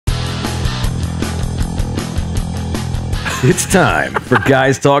It's time for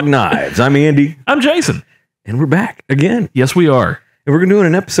Guys Talk Knives. I'm Andy. I'm Jason. And we're back again. Yes, we are. And we're doing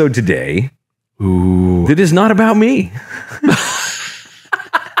an episode today that is not about me.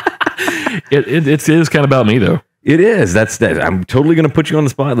 It is kind of about me, though. It is. That's that. I'm totally going to put you on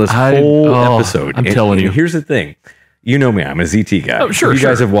the spot this whole episode. I'm telling you. Here's the thing. You know me. I'm a ZT guy. Oh, sure. You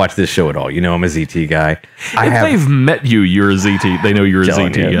guys have watched this show at all. You know I'm a ZT guy. If they've met you, you're a ZT. They know you're a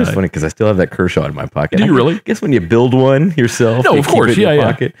ZT guy. It's funny because I still have that Kershaw in my pocket. Do you really? Guess when you build one yourself, no, you of course. keep it in your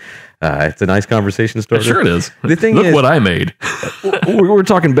pocket. It's a nice conversation starter. Sure it is. The thing Look is, what I made. we're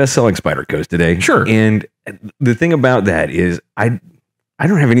talking best-selling Spydercos today. Sure. And the thing about that is I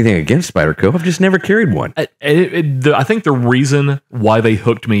don't have anything against Spyderco. I've just never carried one. I think the reason why they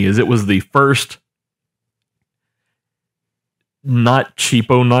hooked me is it was the first not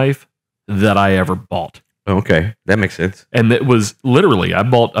cheapo knife that I ever bought. Okay, that makes sense. And it was literally I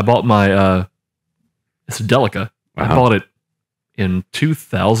bought my it's a Delica. I bought it in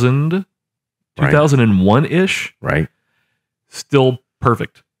 2001-ish. Right. Still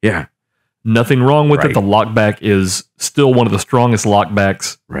perfect. Yeah. Nothing wrong with it. The lockback is still one of the strongest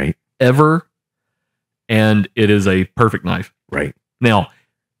lockbacks ever. And it is a perfect knife. Right. Now,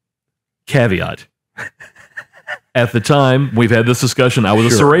 caveat. At the time, we've had this discussion. I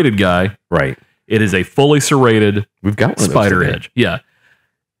was a serrated guy. Right. It is a fully serrated We've got one spider edge. Yeah.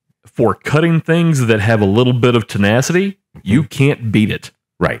 For cutting things that have a little bit of tenacity, you can't beat it.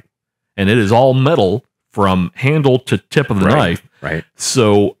 Right. And it is all metal from handle to tip of the knife. Right.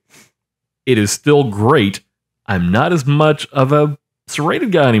 So it is still great. I'm not as much of a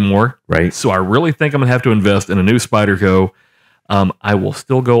serrated guy anymore. Right. So I really think I'm going to have to invest in a new Spyderco. I will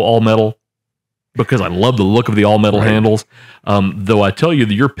still go all metal because I love the look of the all metal handles. Though I tell you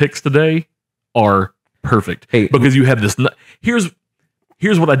that your picks today are perfect. Hey, because you have this. Here's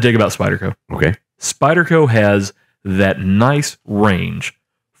what I dig about Spyderco. Okay. Spyderco has that nice range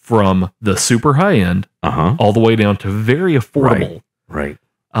from the super high end all the way down to very affordable. Right.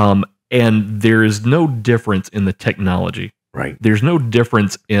 And there is no difference in the technology. Right. There's no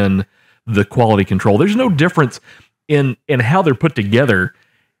difference in the quality control. There's no difference in how they're put together.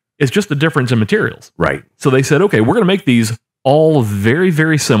 It's just a difference in materials. Right. So they said, okay, we're going to make these all very,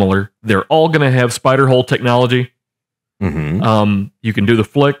 very similar. They're all going to have spider hole technology. Mm-hmm. You can do the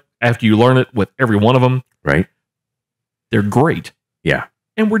flick after you learn it with every one of them. Right. They're great. Yeah.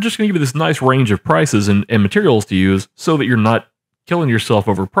 And we're just going to give you this nice range of prices and materials to use so that you're not killing yourself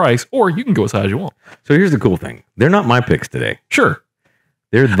over price, or you can go as high as you want. So here's the cool thing. They're not my picks today. Sure.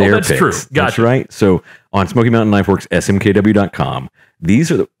 They're their that's picks. true. Gotcha. That's right. So on Smoky Mountain Knife Works, SMKW.com,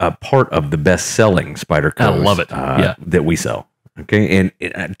 these are a part of the best-selling Spydercos. I love it. That we sell. Okay. And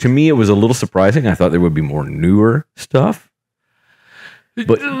to me, it was a little surprising. I thought there would be more newer stuff.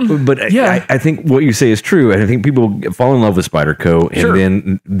 But yeah, I think what you say is true. And I think people fall in love with Spyderco, and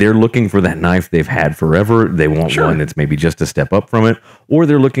then they're looking for that knife they've had forever. They want one that's maybe just a step up from it, or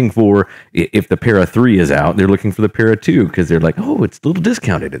they're looking for, if the Para 3 is out, they're looking for the Para 2 because they're like, oh, it's a little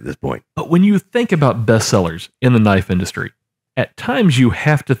discounted at this point. But when you think about bestsellers in the knife industry, at times you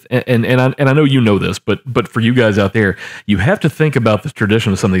have to, and I know you know this, but for you guys out there, you have to think about the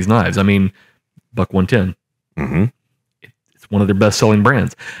tradition of some of these knives. I mean, Buck 110. Mm-hmm. One of their best-selling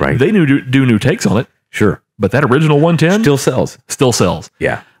brands. Right. They do new takes on it. Sure. But that original 110 still sells.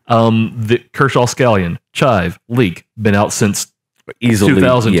 Yeah. The Kershaw Scallion, Chive, Leak, been out since easily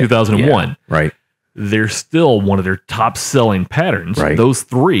 2000, 2001. Yeah. Right. They're still one of their top-selling patterns, those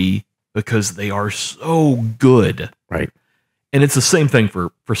three, because they are so good. Right. And it's the same thing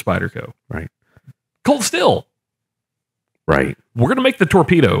for Spyderco. Right. Cold Steel. Right. We're going to make the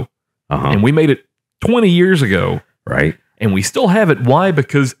Torpedo, and we made it 20 years ago. Right. And we still have it. Why?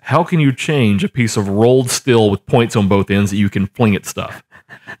 Because how can you change a piece of rolled steel with points on both ends that you can fling at stuff?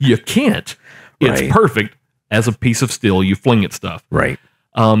 You can't. It's perfect as a piece of steel. You fling at stuff. Right.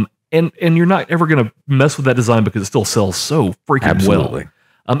 And you're not ever going to mess with that design because it still sells so freaking well.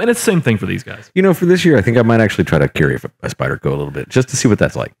 And it's the same thing for these guys. You know, for this year, I think I might actually try to carry a Spyderco a little bit just to see what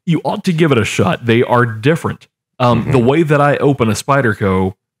that's like. You ought to give it a shot. They are different. The way that I open a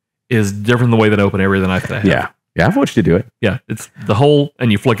Spyderco is different than the way that I open every other knife that I have. Yeah. Yeah, I've watched you do it. Yeah, it's the hole,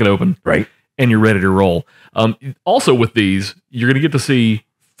 and you flick it open. Right. And you're ready to roll. Also with these, you're going to get to see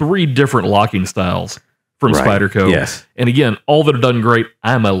 3 different locking styles from Spyderco. Yes. And again, all that are done great.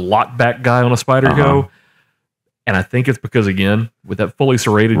 I'm a lockback guy on a Spyderco. And I think it's because, again, with that fully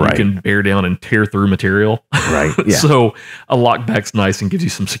serrated, you can bear down and tear through material. Right. Yeah. So a lockback's nice and gives you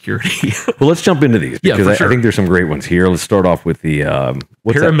some security. Well, let's jump into these because I think there's some great ones here. Let's start off with the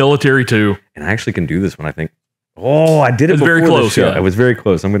Paramilitary 2. And I actually can do this one, I think. Oh, I did it before very close. the show. Yeah. I was very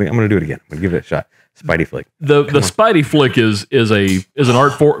close. I'm gonna do it again. I'm gonna give it a shot. Spidey flick. The Spidey flick is an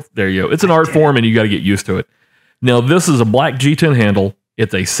art form. There you go. It's an art form, and you got to get used to it. Now, this is a black G10 handle.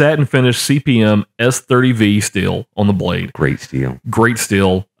 It's a satin finish CPM S30V steel on the blade. Great steel. Great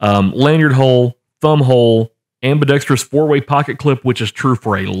steel. Lanyard hole, thumb hole, ambidextrous 4-way pocket clip, which is true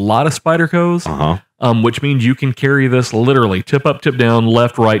for a lot of Spydercos. Which means you can carry this literally tip up, tip down,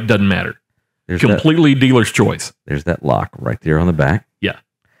 left, right, doesn't matter. There's completely dealer's choice. There's that lock right there on the back. Yeah.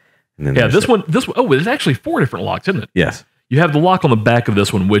 And then this one. Oh, there's actually 4 different locks, isn't it? Yes. You have the lock on the back of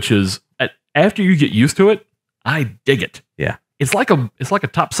this one, which is after you get used to it, I dig it. Yeah. It's like a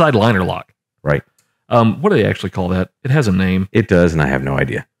top side liner lock. Right. What do they actually call that? It has a name. It does, and I have no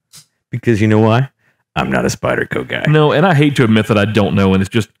idea. Because you know why? I'm not a Spyderco guy. No, and I hate to admit that I don't know, and it's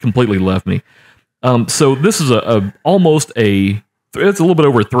just completely left me. So this is it's a little bit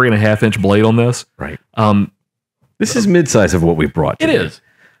over a 3.5-inch blade on this. Right. This is mid-size of what we brought today. It is.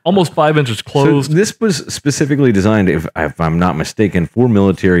 Almost 5 inches closed. So this was specifically designed, if I'm not mistaken, for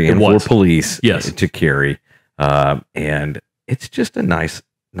military and for police to carry. And it's just a nice.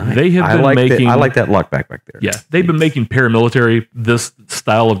 They have been making. I like that lock back there. Yeah, they've been making paramilitary this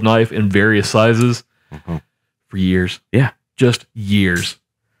style of knife in various sizes for years. Yeah, just years,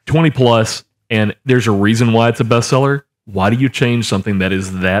 20 plus, and there's a reason why it's a bestseller. Why do you change something that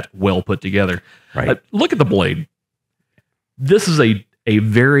is that well put together? Right. Look at the blade. This is a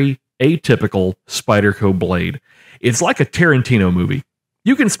very atypical Spyderco blade. It's like a Tarantino movie.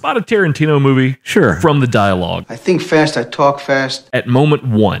 You can spot a Tarantino movie from the dialogue. I think fast, I talk fast. At moment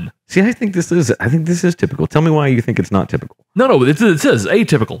 1. See, I think this is typical. Tell me why you think it's not typical. No, it says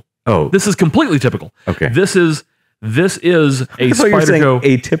atypical. Oh. This is completely typical. Okay. This is a Spyderco.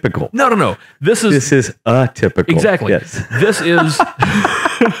 Atypical. No. This is atypical. Exactly. Yes. This is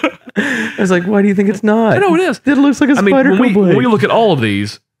I was like, why do you think it's not? I know it is. It looks like a Spyderco blade. When we look at all of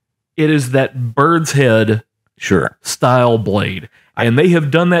these, it is that bird's head style blade. And they have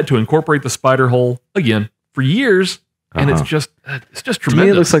done that to incorporate the spider hole again for years, and it's just tremendous. To me,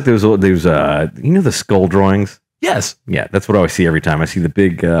 it looks like those the skull drawings. Yes, yeah, that's what I always see every time. I see the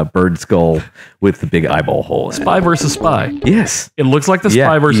big bird skull with the big eyeball hole. Spy versus spy. Yes, it looks like the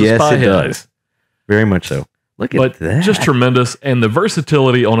spy versus spy. Yes, it does. Very much so. Look at that. Just tremendous, and the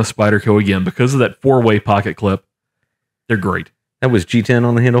versatility on a Spyderco again because of that 4-way pocket clip. They're great. That was G10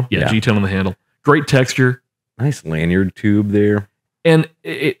 on the handle. Yeah, G10 on the handle. Great texture. Nice lanyard tube there. And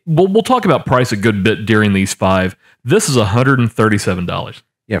we'll talk about price a good bit during these 5. This is $137.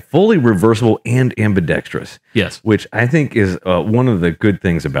 Yeah, fully reversible and ambidextrous. Yes. Which I think is one of the good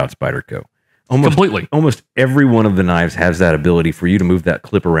things about Spyderco. Completely. Almost every one of the knives has that ability for you to move that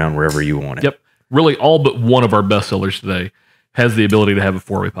clip around wherever you want it. Yep. Really, all but one of our best sellers today has the ability to have a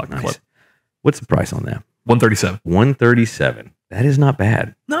 4-way pocket clip. What's the price on that? $137. $137. That is not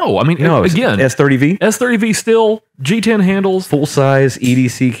bad. No, I mean, again, S30V? S30V still, G10 handles. Full size,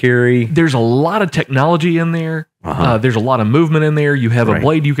 EDC carry. There's a lot of technology in there. There's a lot of movement in there. You have a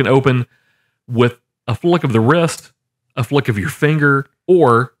blade you can open with a flick of the wrist, a flick of your finger,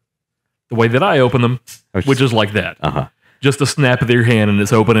 or the way that I open them, which is like that. Just a snap of your hand and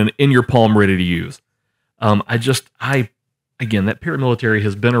it's open and in your palm ready to use. Again, that paramilitary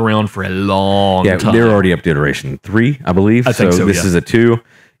has been around for a long time. Yeah, they're already up to iteration 3, I believe. I think so, this is a 2,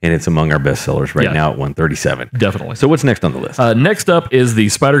 and it's among our best sellers right now at $137. Definitely. So what's next on the list? Next up is the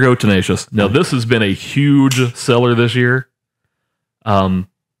Spyderco Tenacious. Now, this has been a huge seller this year. I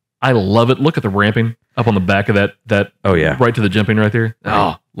love it. Look at the ramping up on the back of that. Oh, yeah. Right to the jimping right there.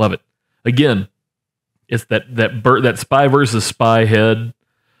 Oh, love it. Again, it's that spy versus spy head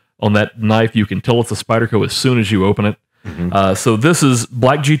on that knife. You can tell it's a Spyderco as soon as you open it. So this is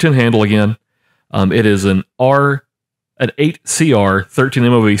black G10 handle again. It is an 8CR 13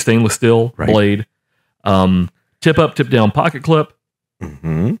 MOV stainless steel blade. Tip up, tip down pocket clip.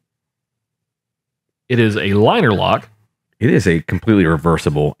 It is a liner lock. It is a completely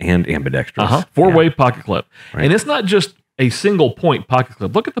reversible and ambidextrous. 4-way pocket clip. And it's not just a single point pocket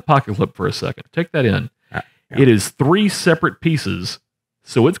clip. Look at the pocket clip for a second. Take that in. It is 3 separate pieces.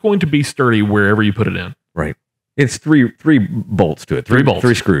 So it's going to be sturdy wherever you put it in. Right. It's three bolts to it. 3 bolts.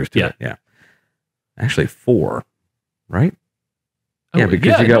 3 screws to it. Yeah. Actually 4, right? Yeah,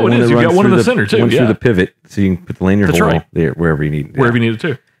 because you got one that runs in the center too. One through the pivot, so you can put the lanyard hole there wherever you need. Wherever you need it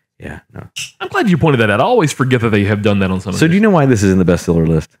to. Yeah. No. I'm glad you pointed that out. I always forget that they have done that on some of So do you know why this is in the bestseller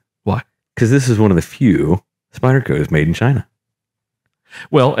list? Why? Because this is one of the few Spydercos made in China.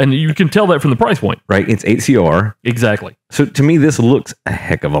 Well, and you can tell that from the price point. Right. It's 8CR. Exactly. So to me, this looks a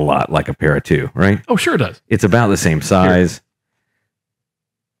heck of a lot like a Para 2, right? Oh, sure it does. It's about the same size.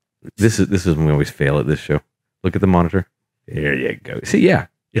 Here. This is when we always fail at this show. Look at the monitor. There you go. See, yeah.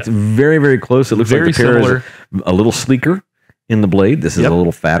 It's very, very close. It looks Very like the pair similar. is a little sleeker in the blade. This is a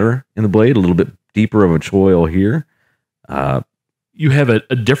little fatter in the blade, a little bit deeper of a choil here. You have a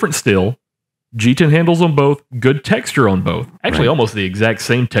different still. G10 handles on both. Good texture on both. Actually, almost the exact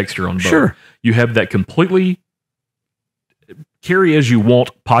same texture on both. Sure. You have that completely carry as you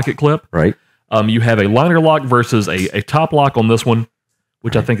want pocket clip. Right. You have a liner lock versus a top lock on this one,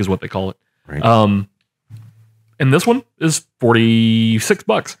 which I think is what they call it. Right. And this one is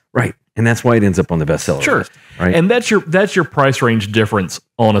 $46. Right. And that's why it ends up on the bestseller Sure. list. Right. And that's your price range difference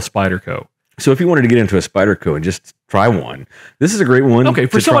on a Spyderco. So if you wanted to get into a Spyderco and just try one, this is a great one. Okay,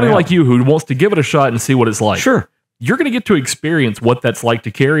 for to somebody try out. like you who wants to give it a shot and see what it's like. Sure. You're going to get to experience what that's like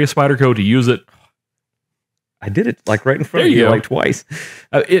to carry a Spyderco, to use it. I did it like right in front There of you you go. like twice.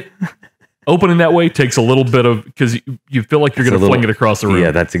 It opening that way takes a little bit of, because you feel like you're going to fling it across the room.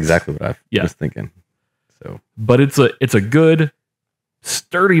 Yeah, that's exactly what I was thinking. So, but it's a good,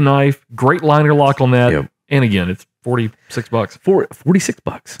 sturdy knife. Great liner lock on that. Yep. And again, it's $46. $46.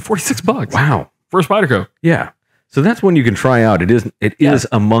 $46. Wow. For a Spyderco. Yeah. So that's one you can try out. It is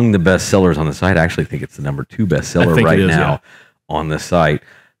among the best sellers on the site. I actually think it's the number 2 bestseller right now on the site.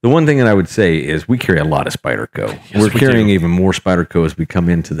 The one thing that I would say is we carry a lot of Spyderco. Yes, We're carrying do. even more Spyderco as we come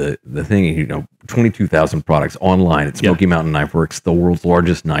into the thing. 22,000 products online at Smoky Mountain Knife Works, the world's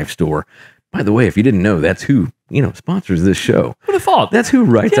largest knife store. By the way, if you didn't know, that's who sponsors this show. Who'd have thought? That's who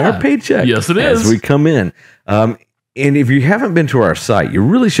writes our paycheck. Yes, it as is. we come in. And if you haven't been to our site, you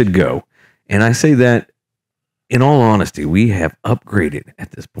really should go. And I say that in all honesty, we have upgraded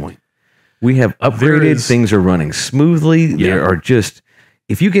at this point. We have upgraded. Things are running smoothly. There are just,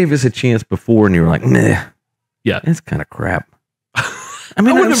 if you gave us a chance before and you were like, meh, that's kind of crap. I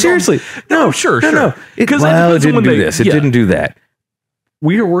mean, seriously. No. It didn't do this. It didn't do that.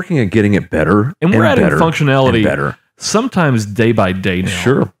 We are working at getting it better. And we're adding functionality better. Sometimes day by day now.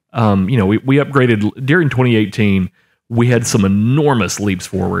 Sure. We upgraded during 2018. We had some enormous leaps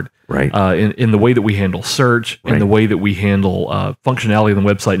forward, right? In the way that we handle search, in the way that we handle functionality on the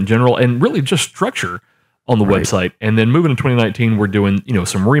website in general, and really just structure on the website. And then moving to 2019, we're doing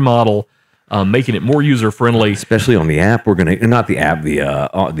some remodel, making it more user friendly, especially on the app. We're gonna not the app,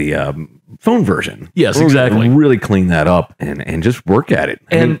 the phone version. Yes, we're exactly. Gonna really clean that up and just work at it.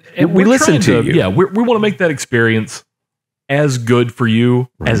 And we listen to you. Yeah, we want to make that experience as good for you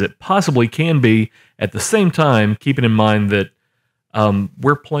as it possibly can be. At the same time, keeping in mind that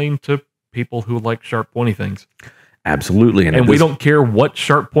we're playing to people who like sharp, pointy things. Absolutely. And we don't care what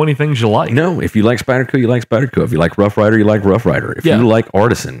sharp, pointy things you like. No, if you like Spyderco, you like Spyderco. If you like Rough Rider, you like Rough Rider. If you like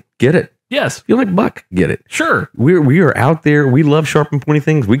Artisan, get it. Yes. If you like Buck, get it. Sure. We are out there. We love sharp and pointy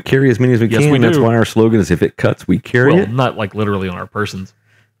things. We carry as many as we can. That's why our slogan is, if it cuts, we carry it. Not like literally on our persons.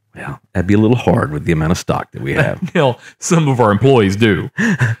 Well, that'd be a little hard with the amount of stock that we have. Some of our employees do.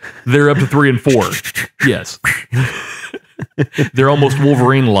 They're up to 3 and 4. Yes. They're almost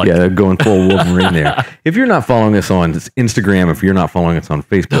Wolverine-like. Yeah, they're going full Wolverine there. If you're not following us on Instagram, if you're not following us on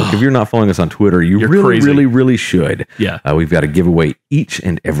Facebook, if you're not following us on Twitter, you're really should. Yeah. We've got a giveaway each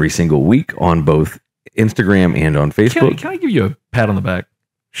and every single week on both Instagram and on Facebook. Can I give you a pat on the back?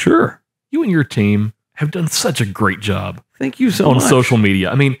 Sure. You and your team have done such a great job. Thank you so much. On social media.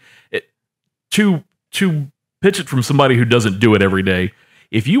 I mean, to pitch it from somebody who doesn't do it every day,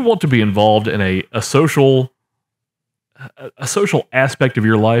 if you want to be involved in a social aspect of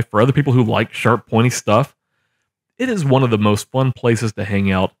your life for other people who like sharp, pointy stuff, it is one of the most fun places to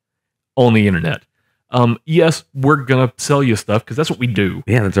hang out on the internet. Yes, we're going to sell you stuff because that's what we do.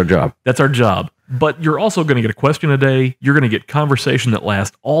 Yeah, that's our job. That's our job. But you're also going to get a question a day. You're going to get conversation that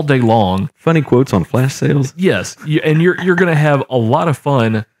lasts all day long. Funny quotes on flash sales. Yes. And you're going to have a lot of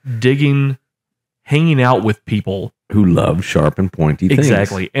fun digging, hanging out with people who love sharp and pointy things.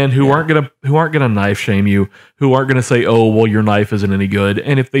 Exactly. And who aren't going to knife shame you, who aren't going to say, "Oh, well, your knife isn't any good."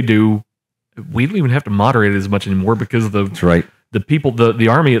 And if they do, we don't even have to moderate it as much anymore because that's right. The people, the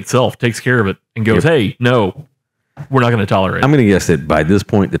army itself takes care of it and goes, "Hey, no, we're not going to tolerate it." I'm going to guess that by this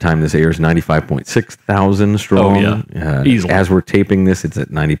point, the time this airs, 95.6 thousand strong. Oh, yeah. Easily. As we're taping this, it's at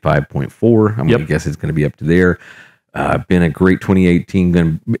 95.4. I'm going to guess it's going to be up to there. Been a great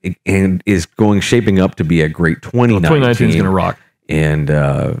 2018 and is shaping up to be a great 2019. 2019 is going to rock. And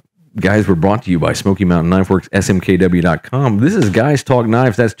guys, we're brought to you by Smoky Mountain Knife Works, SMKW.com. This is Guys Talk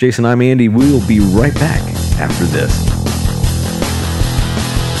Knives. That's Jason. I'm Andy. We'll be right back after this.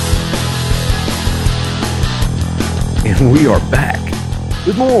 And we are back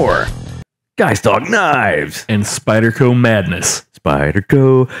with more Guys Talk Knives and Spyderco madness.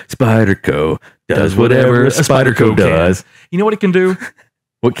 Spyderco does whatever a Spyderco does. You know what it can do?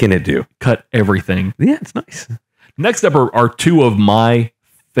 What can it do? Cut everything. Yeah, it's nice. Next up are two of my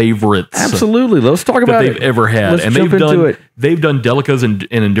favorites. Absolutely. Let's talk about they've ever had. Let's and jump into it. They've done Delicas and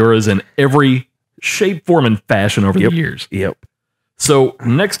Enduras in every shape, form, and fashion over the years. Yep. So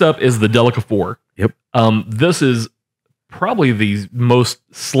next up is the Delica 4. Yep. This is probably the most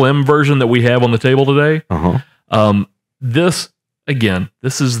slim version that we have on the table today. This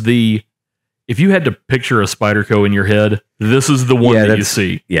is the, if you had to picture a Spyderco in your head, this is the one that you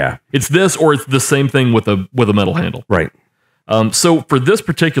see. Yeah. It's this, or it's the same thing with a metal handle. Right. So for this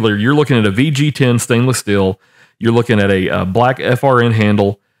particular, you're looking at a VG10 stainless steel. You're looking at a black FRN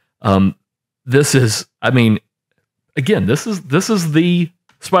handle. This is, I mean, again, this is the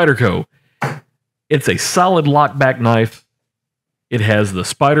Spyderco. It's a solid lockback knife. It has the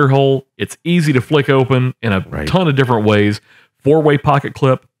spider hole. It's easy to flick open in a ton of different ways. 4-way pocket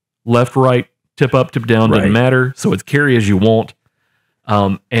clip, left, right, tip up, tip down, doesn't matter. So it's carry as you want.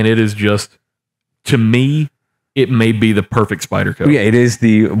 And it is just, to me, it may be the perfect Spyderco. Yeah, it is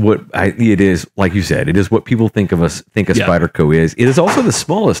it is, like you said, it is what people think a Spyderco is. It is also the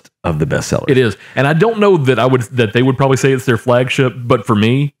smallest of the best sellers. It is. And I don't know that they would probably say it's their flagship, but for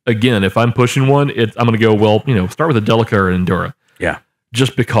me, again, if I'm pushing one, I'm going to go, start with a Delica or an Endura. Yeah.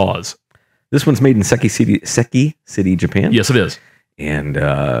 Just because. This one's made in Seki City, Japan. Yes, it is. And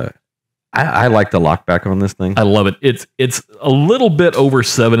I like the lockback on this thing. I love it. It's a little bit over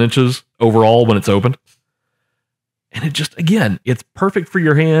 7 inches overall when it's opened. And it just, again, it's perfect for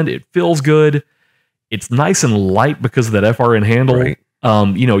your hand. It feels good. It's nice and light because of that FRN handle. Right.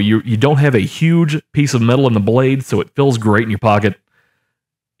 You don't have a huge piece of metal in the blade, so it feels great in your pocket.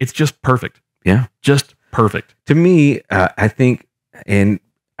 It's just perfect. Yeah. Just perfect. To me, I think, and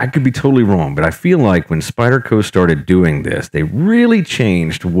I could be totally wrong, but I feel like when Spyderco started doing this, they really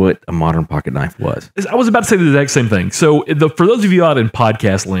changed what a modern pocket knife was. I was about to say the exact same thing. So for those of you out in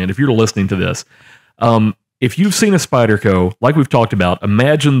podcast land, if you're listening to this, if you've seen a Spyderco, like we've talked about,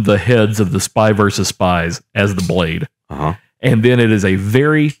 imagine the heads of the Spy versus Spies as the blade. And then it is a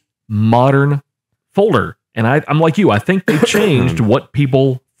very modern folder. And I'm like you, I think they changed what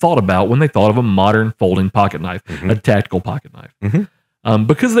people thought about when they thought of a modern folding pocket knife, a tactical pocket knife.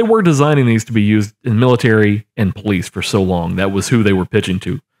 Because they were designing these to be used in military and police for so long. That was who they were pitching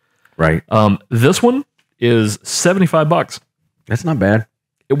to. Right. This one is $75. That's not bad.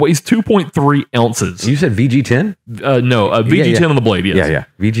 It weighs 2.3 ounces. You said VG10? No, a VG10 on the blade, yes. Yeah,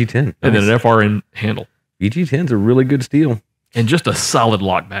 VG10. Nice. And then an FRN handle. VG10's a really good steel. And just a solid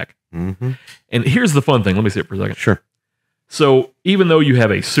lockback. And here's the fun thing. Let me see it for a second. Sure. So even though you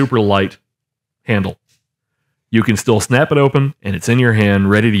have a super light handle, you can still snap it open and it's in your hand,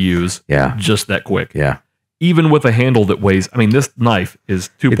 ready to use. Yeah. Just that quick. Yeah. Even with a handle that weighs, this knife is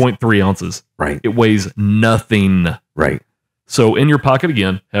 2.3 ounces. Right. It weighs nothing. Right. So in your pocket,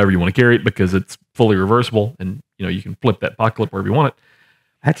 again, however you want to carry it, because it's fully reversible and you can flip that pocket clip wherever you want it.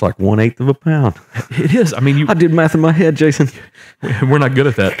 That's like 1/8 of a pound. It is. I did math in my head, Jason. We're not good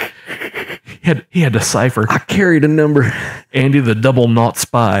at that. He had to cipher. I carried a number. Andy the double naught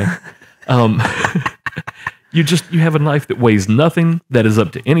spy. You have a knife that weighs nothing, that is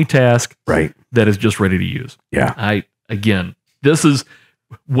up to any task. Right. That is just ready to use. Yeah. This is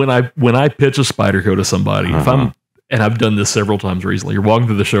when I pitch a Spyderco to somebody, and I've done this several times recently. You're walking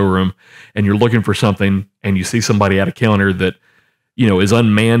through the showroom and you're looking for something and you see somebody at a counter that, is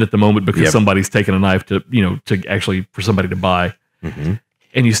unmanned at the moment because somebody's taking a knife to actually for somebody to buy.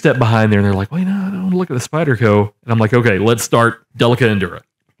 And you step behind there and they're like, well, I don't want to look at the Spyderco. And I'm like, okay, let's start Delica Endura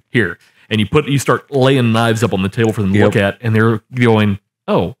here. And you start laying knives up on the table for them to look at. And they're going,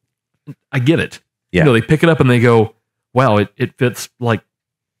 oh, I get it. Yeah. They pick it up and they go, wow, it fits like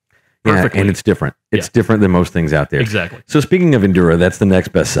perfectly. Yeah, and it's different. It's different than most things out there. Exactly. So speaking of Endura, that's the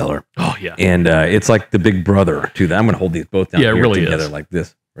next bestseller. Oh, yeah. And it's like the big brother to that. I'm going to hold these both down it really together is. like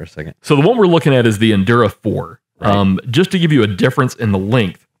this for a second. So the one we're looking at is the Endura 4. Right. Just to give you a difference in the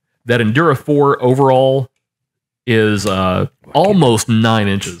length, that Endura 4 overall is almost 9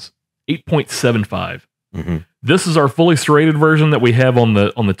 inches, 8.75. This is our fully serrated version that we have on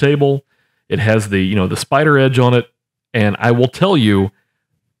the table. It has the spider edge on it, and I will tell you,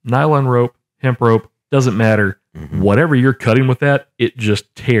 nylon rope, hemp rope, doesn't matter. Whatever you're cutting with that, it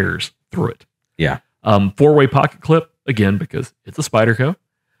just tears through it. Yeah. 4-way pocket clip, again, because it's a Spyderco.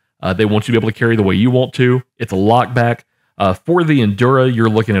 They want you to be able to carry the way you want to. It's a lockback. For the Endura, you're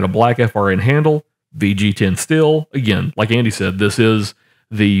looking at a black FRN handle, VG10 steel. Again, like Andy said, this is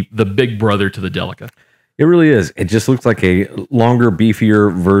the big brother to the Delica. It really is. It just looks like a longer,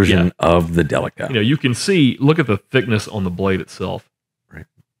 beefier version of the Delica. You can see, look at the thickness on the blade itself. Right.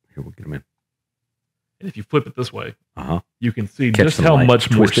 Here, we'll get them in. And if you flip it this way, Uh-huh. you can see Catch just some how light. much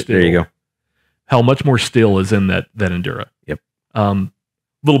more Twist it. steel. There you go. How much more steel is in that Endura. Yep. A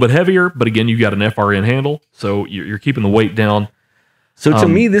little bit heavier, but again, you got an FRN handle, so you're keeping the weight down. So to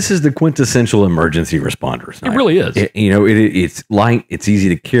me, this is the quintessential emergency responder knife. It really is. It's light. It's easy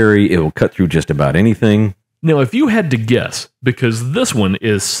to carry. It will cut through just about anything. Now, if you had to guess, because this one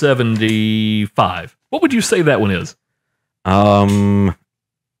is $75, what would you say that one is?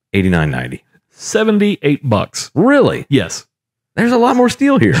 $89.90. $78. Really? Yes. There's a lot more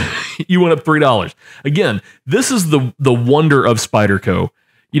steel here. You went up $3. Again, this is the wonder of Spyderco.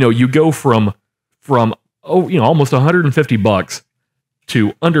 You go from almost $150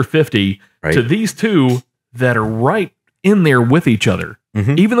 to under 50 Right. to these two that are right in there with each other.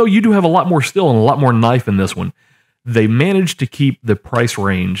 Mhm. Even though you do have a lot more steel and a lot more knife in this one, they managed to keep the price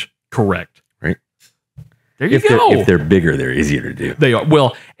range correct. Right. There you If go. they're bigger, they're easier to do. They are.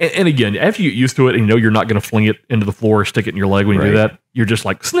 Well, and again, after you get used to it and you're not going to fling it into the floor or stick it in your leg when you do Right. that, you're just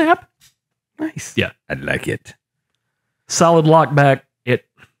like, snap. Nice. Yeah. I like it. Solid lock back.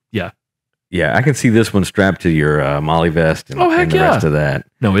 Yeah, I can see this one strapped to your Molly vest and, Oh, heck and the yeah. rest of that.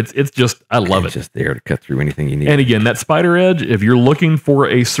 No, it's just, I love It's it. just there to cut through anything you need. And again, that Spider Edge, if you're looking for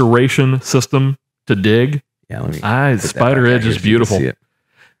a serration system to dig, yeah, let me. Spider Edge is beautiful. See it.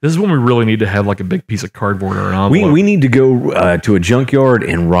 This is when we really need to have like a big piece of cardboard or an envelope. We need to go to a junkyard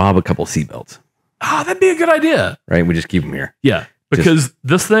and rob a couple seatbelts. That'd be a good idea. Right? We just keep them here. Yeah, because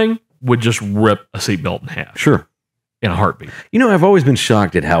this thing would just rip a seatbelt in half Sure. in a heartbeat. I've always been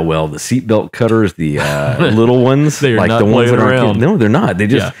shocked at how well the seatbelt cutters, the little ones, They are like not the ones that playing aren't. around. No, they're not. They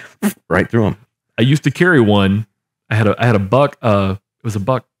just right through them. I used to carry one. I had a buck. It was a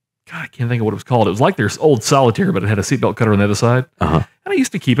buck. God, I can't think of what it was called. It was like their old solitaire, but it had a seatbelt cutter on the other side. Uh-huh. And I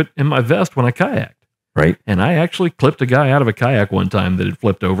used to keep it in my vest when I kayaked. Right. And I actually clipped a guy out of a kayak one time that had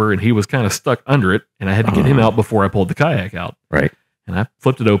flipped over, and he was kind of stuck under it, and I had to get him out before I pulled the kayak out. Right. And I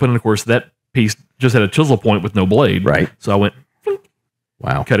flipped it open, and of course that piece just had a chisel point with no blade. Right. So I went,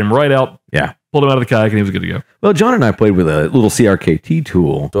 Wow. cut him right out, Yeah. pulled him out of the kayak, and he was good to go. Well, John and I played with a little CRKT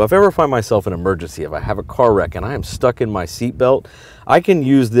tool. So if I ever find myself in an emergency, if I have a car wreck and I am stuck in my seatbelt, I can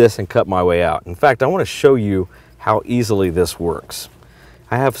use this and cut my way out. In fact, I want to show you how easily this works.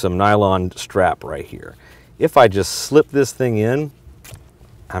 I have some nylon strap right here. If I just slip this thing in,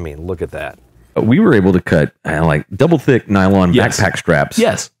 I mean, look at that. We were able to cut like double thick nylon backpack straps.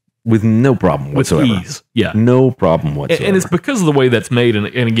 Yes. With no problem whatsoever. With ease. Yeah. No problem whatsoever. And it's because of the way that's made. And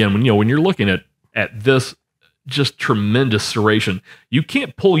again, when you're looking at this just tremendous serration, you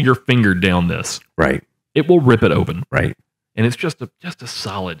can't pull your finger down this. Right. It will rip it open. Right. And it's just a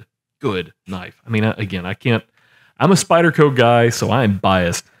solid, good knife. I mean, again, I'm a Spyderco guy, so I'm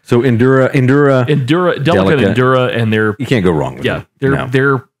biased. So Delica and Endura, and you can't go wrong with them.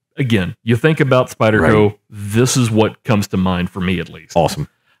 They're again, you think about Spyderco, this is what comes to mind for me at least. Awesome.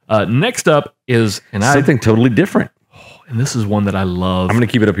 Next up is something totally different. And this is one that I love. I'm going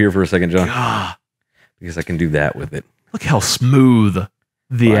to keep it up here for a second, John. God. Because I can do that with it. Look how smooth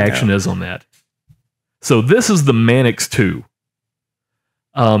the action is on that. So this is the Manix 2.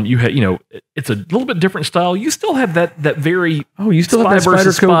 It's a little bit different style. You still have that very you still Spy have that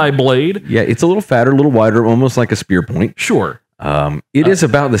versus Spyderco Spy blade. Yeah, it's a little fatter, a little wider, almost like a spear point. Sure. It is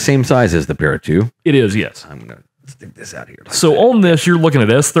about the same size as the Para 2. It is, yes. I'm going to stick this out here. So on this, you're looking at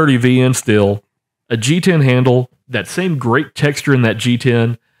S30V in steel, a G10 handle, that same great texture in that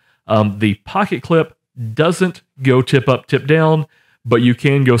G10. The pocket clip doesn't go tip up, tip down, but you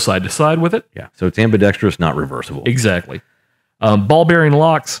can go side to side with it. Yeah, so it's ambidextrous, not reversible. Exactly. Ball bearing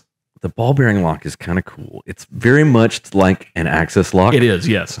locks. The ball bearing lock is kind of cool. It's very much like an access lock. It is,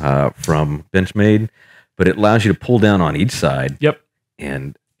 yes. From Benchmade, but it allows you to pull down on each side. Yep.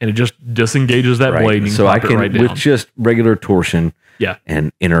 And it just disengages that blade. And you so I can, right down. with just regular torsion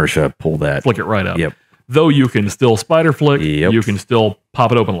and inertia, pull that. Flick it right up. Yep. Though you can still spider flick. Yep. You can still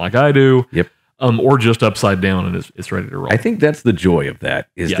pop it open like I do. Yep. Or just upside down and it's ready to roll. I think that's the joy of that,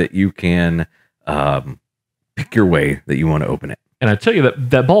 is that you can pick your way that you want to open it. And I tell you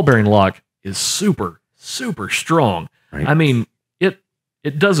that ball bearing lock is super, super strong. Right. I mean,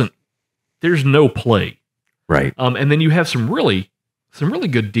 it doesn't, there's no play. Right. And then you have some really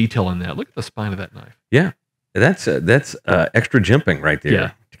good detail in that. Look at the spine of that knife. Yeah. That's extra jimping right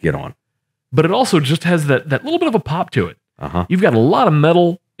there to get on. But it also just has that little bit of a pop to it. Uh-huh. You've got a lot of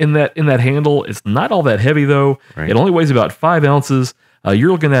metal in that handle. It's not all that heavy though. Right. It only weighs about 5 ounces.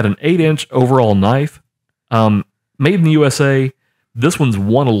 You're looking at an 8-inch overall knife. Made in the USA. This one's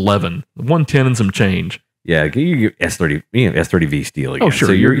 111, 110 and some change. Yeah, you get S30V steel again. Oh, sure.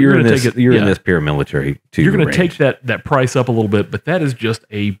 So you're in gonna this take it, you're in this paramilitary too. You're going to take that price up a little bit, but that is just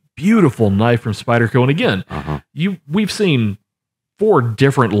a beautiful knife from Spyderco. And again, we've seen 4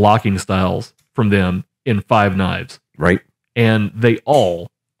 different locking styles from them in 5 knives. Right. And they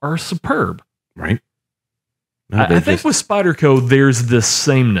all are superb. Right. No, I think with Spyderco, there's this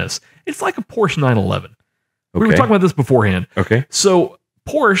sameness. It's like a Porsche 911. We were talking about this beforehand. Okay. So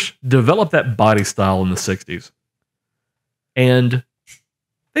Porsche developed that body style in the 60s. And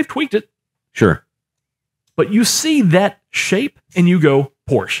they've tweaked it. Sure. But you see that shape and you go,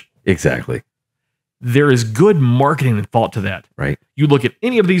 Porsche. Exactly. There is good marketing and thought to that. Right. You look at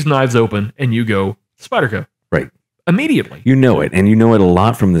any of these knives open and you go, Spyderco. Right. Immediately. You know it. And you know it a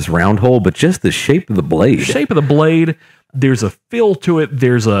lot from this round hole, but just the shape of the blade. The shape of the blade, there's a feel to it.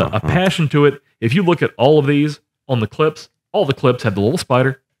 There's a passion to it. If you look at all of these on the clips, all the clips have the little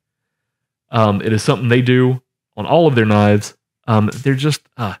spider. It is something they do on all of their knives. They're just...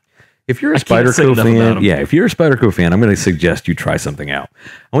 if you're a Spyderco fan, if you're a Spyderco fan, I'm going to suggest you try something out.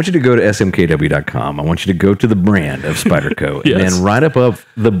 I want you to go to smkw.com. I want you to go to the brand of Spyderco. Yes. And then right above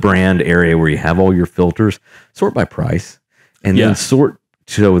the brand area where you have all your filters, sort by price. And then sort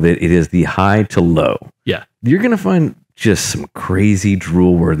so that it is the high to low. Yeah. You're going to find just some crazy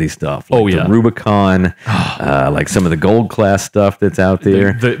drool-worthy stuff. Like the Rubicon, like some of the gold class stuff that's out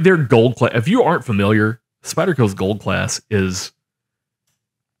there. Their gold class. If you aren't familiar, Spyderco's gold class is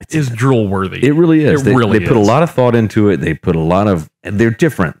drool worthy. It really is. They really put a lot of thought into it. They put a lot of. They're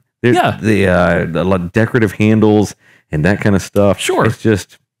different. They a lot of decorative handles and that kind of stuff. Sure,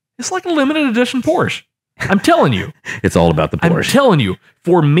 it's like a limited edition Porsche. I'm telling you, it's all about the Porsche. I'm telling you,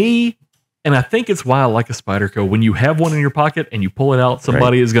 for me, and I think it's why I like a Spyderco. When you have one in your pocket and you pull it out,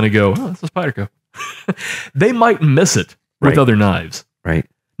 somebody is going to go, "Oh, it's a Spyderco." They might miss it with other knives. Right.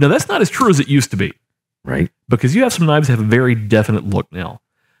 Now that's not as true as it used to be. Right. Because you have some knives that have a very definite look now.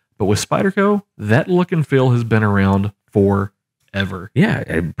 But with Spyderco, that look and feel has been around forever.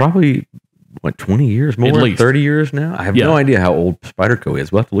 Yeah, probably, 20 years more? At least. 30 years now? I have no idea how old Spyderco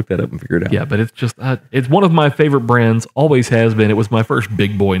is. We'll have to look that up and figure it out. Yeah, but it's just, it's one of my favorite brands, always has been. It was my first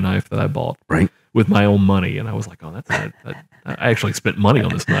big boy knife that I bought. Right. With my own money. And I was like, I actually spent money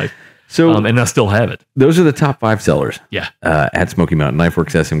on this knife. So, and I still have it. Those are the top 5 sellers. Yeah. At Smoky Mountain Knife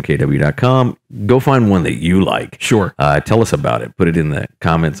Works, smkw.com. Go find one that you like. Sure. Tell us about it. Put it in the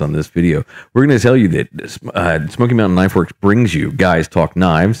comments on this video. We're going to tell you that Smoky Mountain Knife Works brings you Guys Talk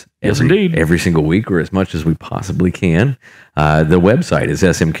Knives. Every single week, or as much as we possibly can. The website is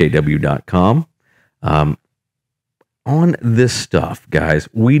smkw.com. On this stuff, guys,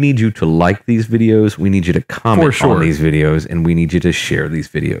 we need you to like these videos. We need you to comment on these videos, and we need you to share these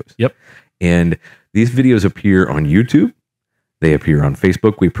videos. Yep. And these videos appear on YouTube. They appear on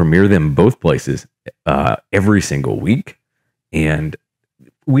Facebook. We premiere them both places every single week. And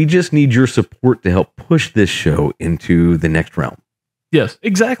we just need your support to help push this show into the next realm. Yes,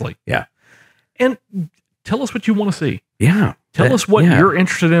 exactly. Yeah. And tell us what you want to see. Yeah. Tell us what you're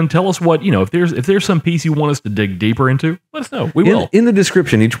interested in. Tell us what, if there's some piece you want us to dig deeper into, let us know. We will. In the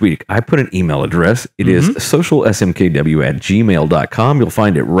description each week, I put an email address. It is socialsmkw@gmail.com. You'll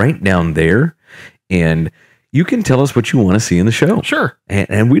find it right down there. And you can tell us what you want to see in the show. Sure.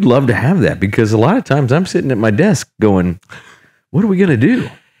 And we'd love to have that, because a lot of times I'm sitting at my desk going, what are we going to do?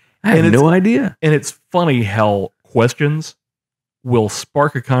 I have no idea. And it's funny how questions will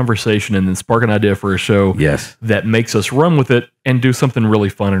spark a conversation and then spark an idea for a show that makes us run with it and do something really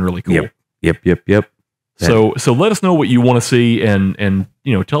fun and really cool. Yep. So let us know what you want to see, and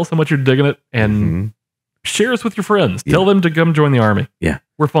tell us how much you're digging it, and share us with your friends. Tell them to come join the army. Yeah.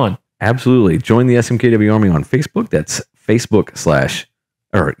 We're fun. Absolutely. Join the SMKW Army on Facebook. That's Facebook /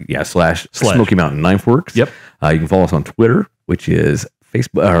 Smoky Mountain Knife Works. Yep. You can follow us on Twitter, which is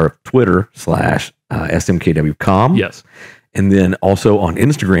Twitter / SMKW.com. Yes. And then also on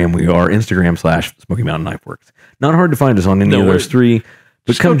Instagram, we are Instagram / Smoky Mountain Knife Works. Not hard to find us on any of those three,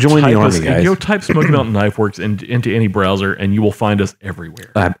 but come join the army, guys. Go type Smoky Mountain Knife Works into any browser, and you will find us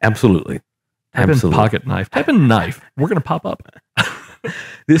everywhere. Absolutely. Type in pocket knife. Type in knife. We're going to pop up.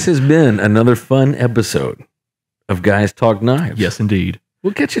 This has been another fun episode of Guys Talk Knives. Yes, indeed.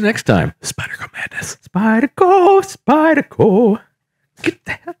 We'll catch you next time. Spyderco madness. Spyderco. Get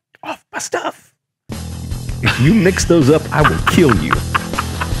the heck off my stuff. If you mix those up, I will kill you.